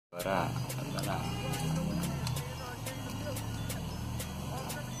Agora.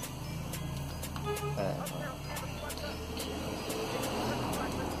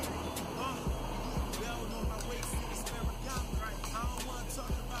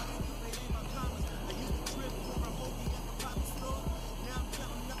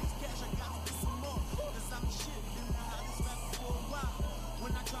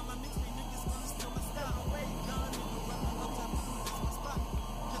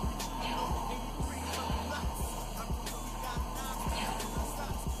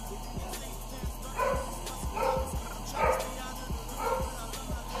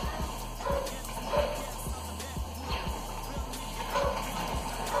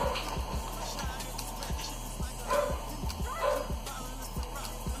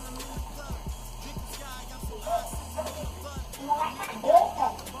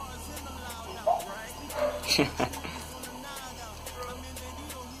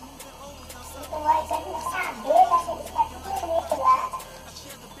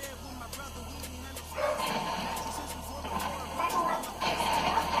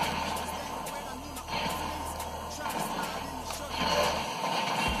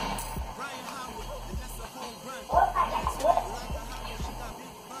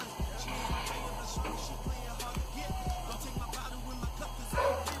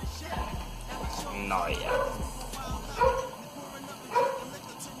 Noia.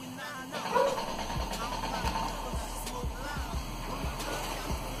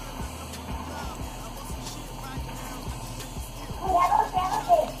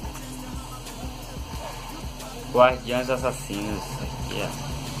 Guardiões assassinos, aqui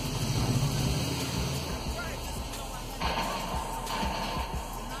ó.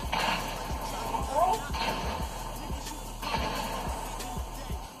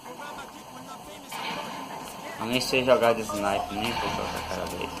 Eu nem sei jogar de sniper, nem vou jogar a cara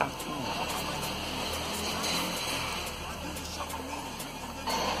dele, tá?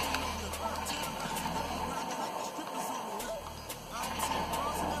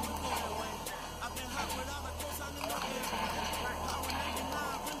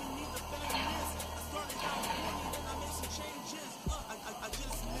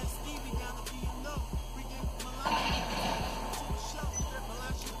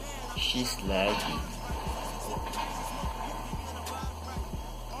 X-Lag.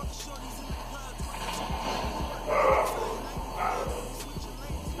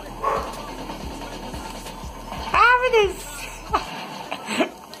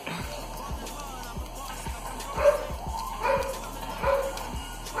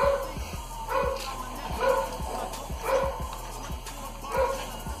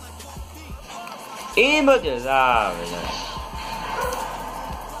 Ih, meu Deus, velho.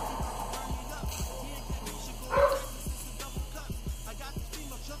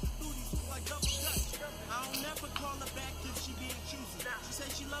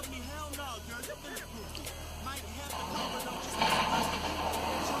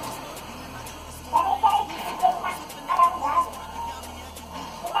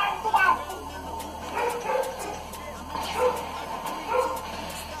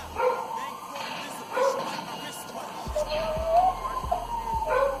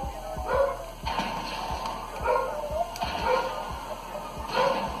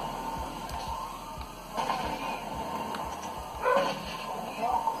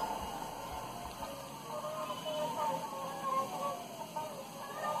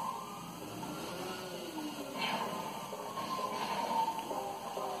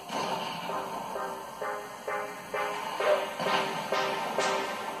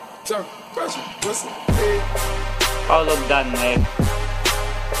 Olha o lobo da neve.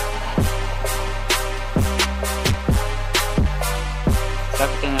 Será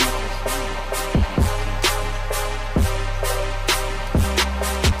que tem na minha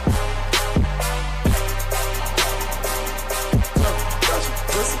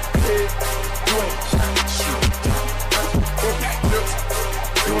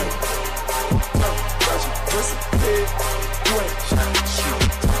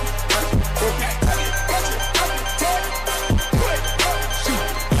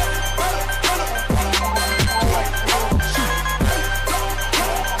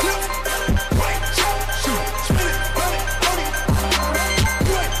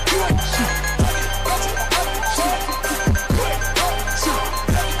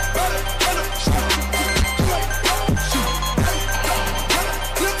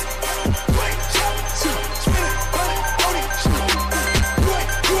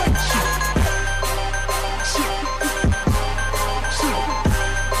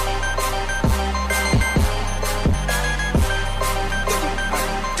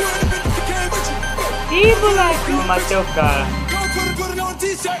Ih, moleque, matei o cara.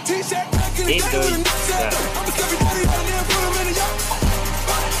 Que doido, cara.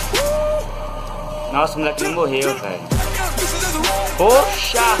 Nossa, o moleque não morreu, velho.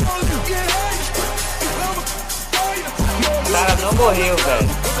 Poxa! O cara não morreu, velho.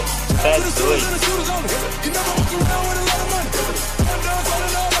 É doido.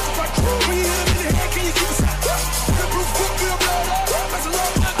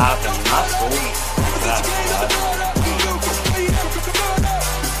 Ah, velho, matou.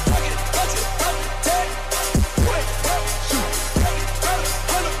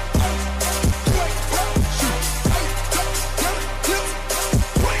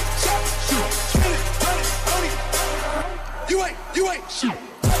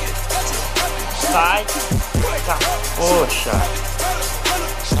 Sai. Tá. Poxa.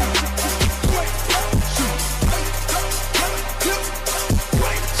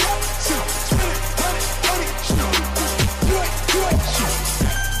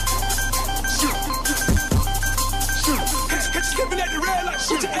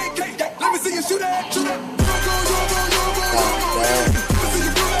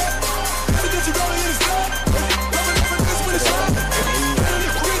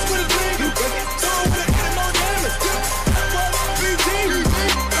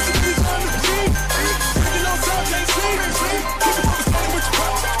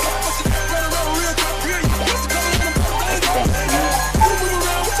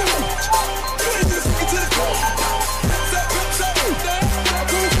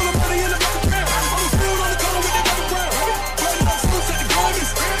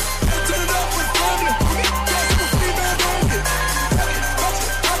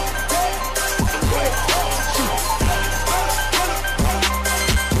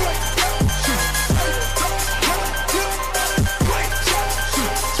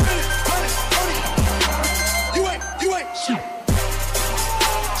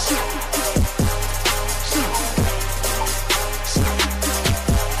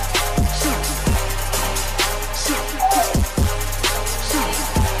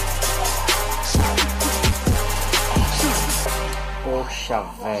 Poxa,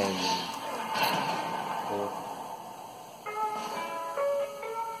 velho.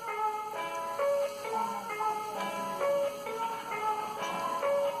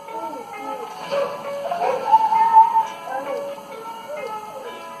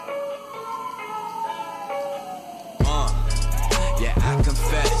 Yeah, I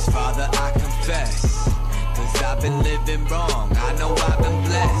confess, Father, I confess. 'Cause I've been living wrong, I know I've been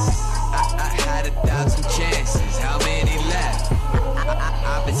blessed. I had 1,000 chances, how many left?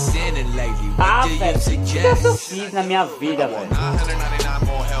 I've been sinning lately, what do you suggest? O que eu fiz na minha vida, velho?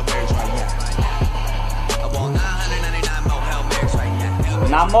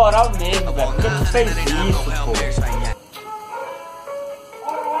 Na moral mesmo, velho, por que tu fez isso, pô?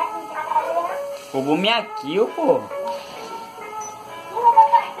 Roubou minha kill, pô.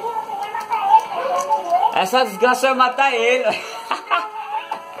 Essa desgraça vai matar ele.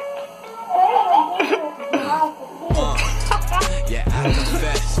 Yeah, I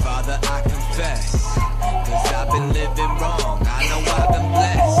confess, Father, I confess. 'Cause I've been living wrong, I know I've been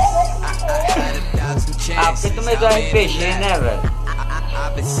blessed. I had 1,000 chances. Ah, porque tu meteu RPG, né, velho?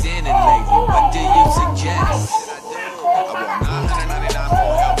 I've been sinning lately, what do you suggest? I want 999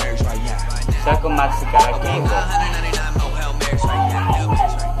 more Hail Marys right now. Será que eu mato esse cara aqui, velho? 999 more Hail Marys right now.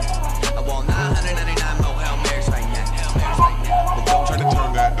 I want 999 more Hail Marys right now. But don't try to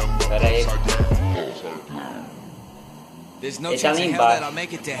turn that number. Pera aí. There's no chance in hell that I'll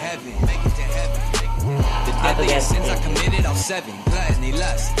make it to heaven. The deadliest sins I committed, all 7. Gluttony,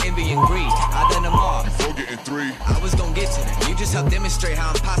 lust, envy, and greed. I done them all. Before getting 3, I was gonna get to them. You just helped demonstrate how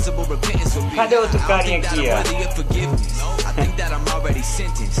impossible repentance will be. Cadê outro carinha aqui, ó? I think that I'm worthy of forgiveness. I think that I'm already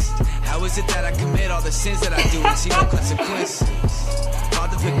sentenced. How is it that I commit all the sins that I do and see no consequences?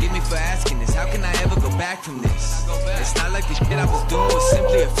 Father, forgive me for asking this. How can I ever go back from this? It's not like the shit I was doing was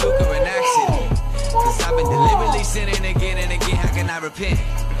simply a fluke or an accident. 'Cause I've been deliberately sinning again and again. How can I repent?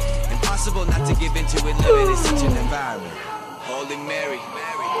 Impossible not to give into it, living in such an environment. Holy Mary,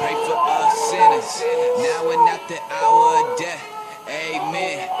 pray for us sinners, now and at the hour of death.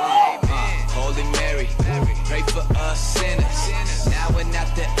 Amen. Holy Mary, pray for us sinners, now and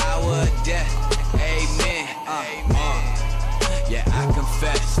at the hour of death. Amen. Yeah, I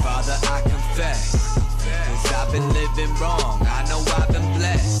confess, Father, I confess. 'Cause I've been living wrong, I know I've been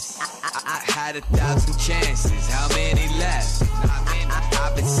blessed. I had 1,000 chances, how many left?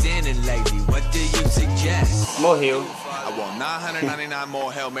 I've been sinning lately, what do you suggest? Morreu. I want 999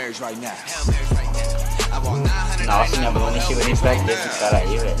 more Hail Marys right now. Nossa, minha bunda chegou nem perto desse cara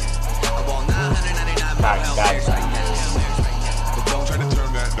aí, velho. I want 999 cagada.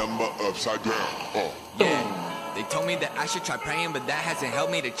 They told me that I should try praying, but that hasn't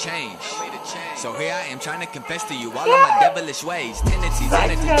helped me to change. So here I am trying to confess to you all of my devilish ways, tendencies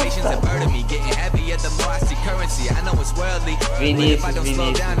and temptations that burden me, getting heavier the more I see currency. I know it's worldly, but if I don't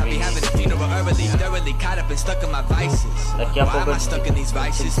slow down, I'll be having a funeral early, thoroughly caught up and stuck in my vices. Why am I stuck in these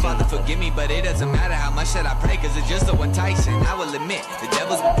vices? Father, forgive me, but it doesn't matter how much that I pray, cause it's just so enticing. I will admit, the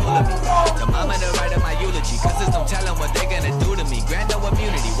devil's been pulling me. The mama to write up my eulogy, cause there's no telling what they're gonna do to me. Grant no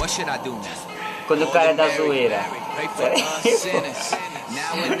immunity, what should I do now? Quando o cara é da zoeira.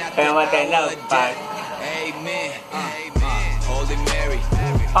 É uma eterna paz.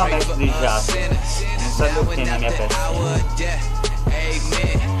 Ó, mestre do jato. Não sabe o que na minha peça.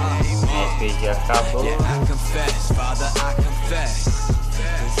 Minha FG acabou.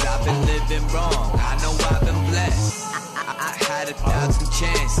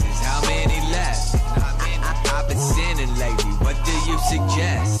 I've been sinning lately, what do you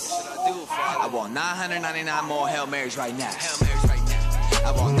suggest? I want 999 more Hail Marys right now.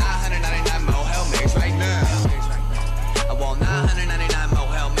 I want 999 more Hail Marys right now. I want 999 more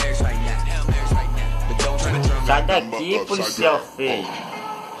Hail Marys right now. But don't try to drum. Sai daqui, policial feio.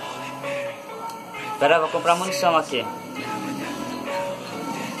 Pera, vou comprar munição aqui.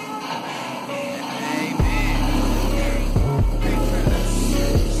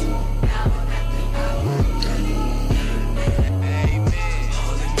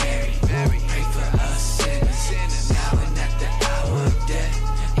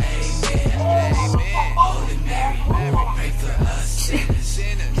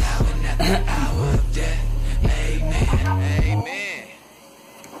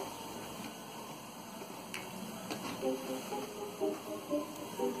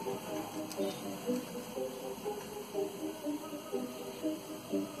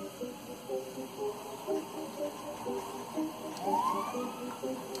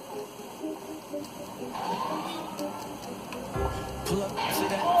 Pull up to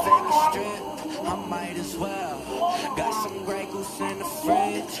that Vegas strip, I might as well. Got some Grey Goose in the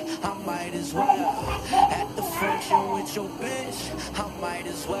fridge, I might as well. At the function with your bitch, I might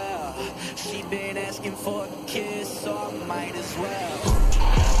as well. She been asking for a kiss, so I might as well.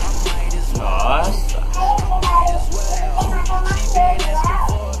 I might as well. I might as well. She been asking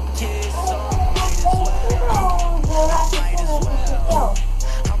for a kiss, so I might as well. I might as well.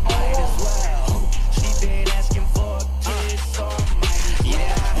 I might as well. She been asking for a kiss, so I might as well.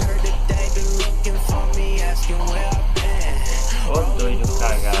 Yeah, I heard that they been looking for me, asking where I've been. Doido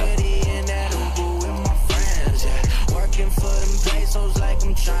cagado. In that Uber with my friends, yeah. Working for them pesos like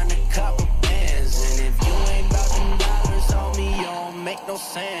I'm trying to cop a Benz. And if you ain't about them dollars, homie, you don't make no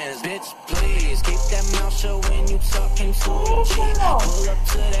sense. Bitch, please keep that mouth shut when you talking to a G. Pull up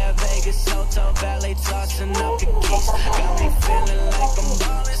to that Vegas hotel, valet tossing up the keys. Got me feeling like I'm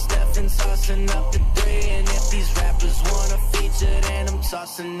ballin', Stephen tossing up the three. And if these rappers wanna feature, then I'm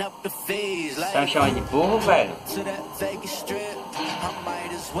tossing up the fees. Like, Tá me chamando de burro, velho? to that Vegas strip, I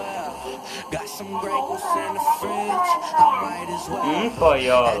might as well. Got some Grey Goose in the fridge, I might as well.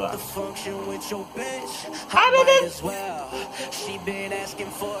 Poiola. At the function with your bitch, I might as well. She been asking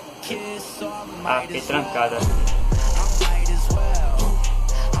for a kiss, so I might Fiquei as well. trancada. I might as well.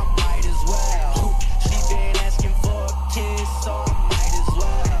 I might as well. She been asking for a kiss, so I might as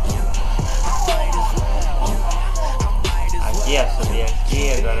well. I might as well. I might as well. Aqui, ó, subi aqui,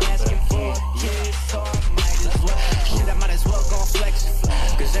 agora por aqui. Shit, I might as well go flex.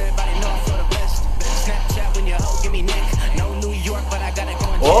 Cause everybody know I feel the best. Snapchat when your hoe give me neck. No New York, but I gotta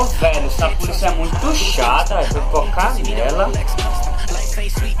go and Ô, velho, essa polícia é muito chata, vai focar nela. life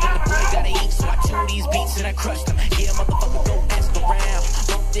ain't sweet, but the boy gotta eat. So I chew these beats and I crush them. Yeah, motherfucker, go ask around.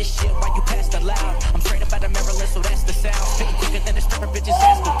 Bump this shit while you pass the loud. I'm straight up out of Maryland, so that's the sound. Spitting quicker than the stripper bitches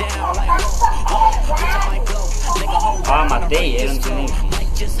ass go down. Like, whoa, bitch, I might blow. Nigga, hold Ah, matei ele, não sei nem.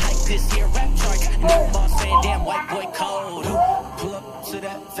 might just hype this here rap chart. No more saying damn white boy code. Pull up to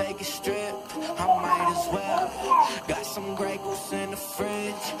that Vegas strip, I might as well. Got some Grey Goose in the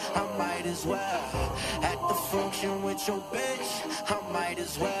fridge, I might as well. At the function with your bitch, I might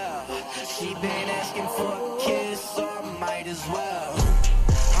as well. She been asking for a kiss, so I might as well.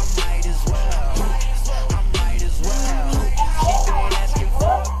 I might as well. I might as well. She been asking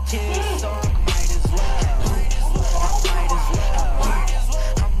for a kiss, so I might as well. I might as well.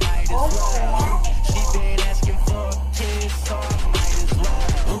 I might as well. She been asking for a kiss, so I might as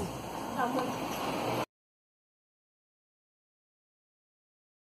well.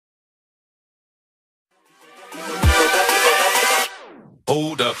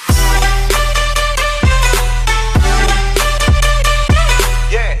 Hold up.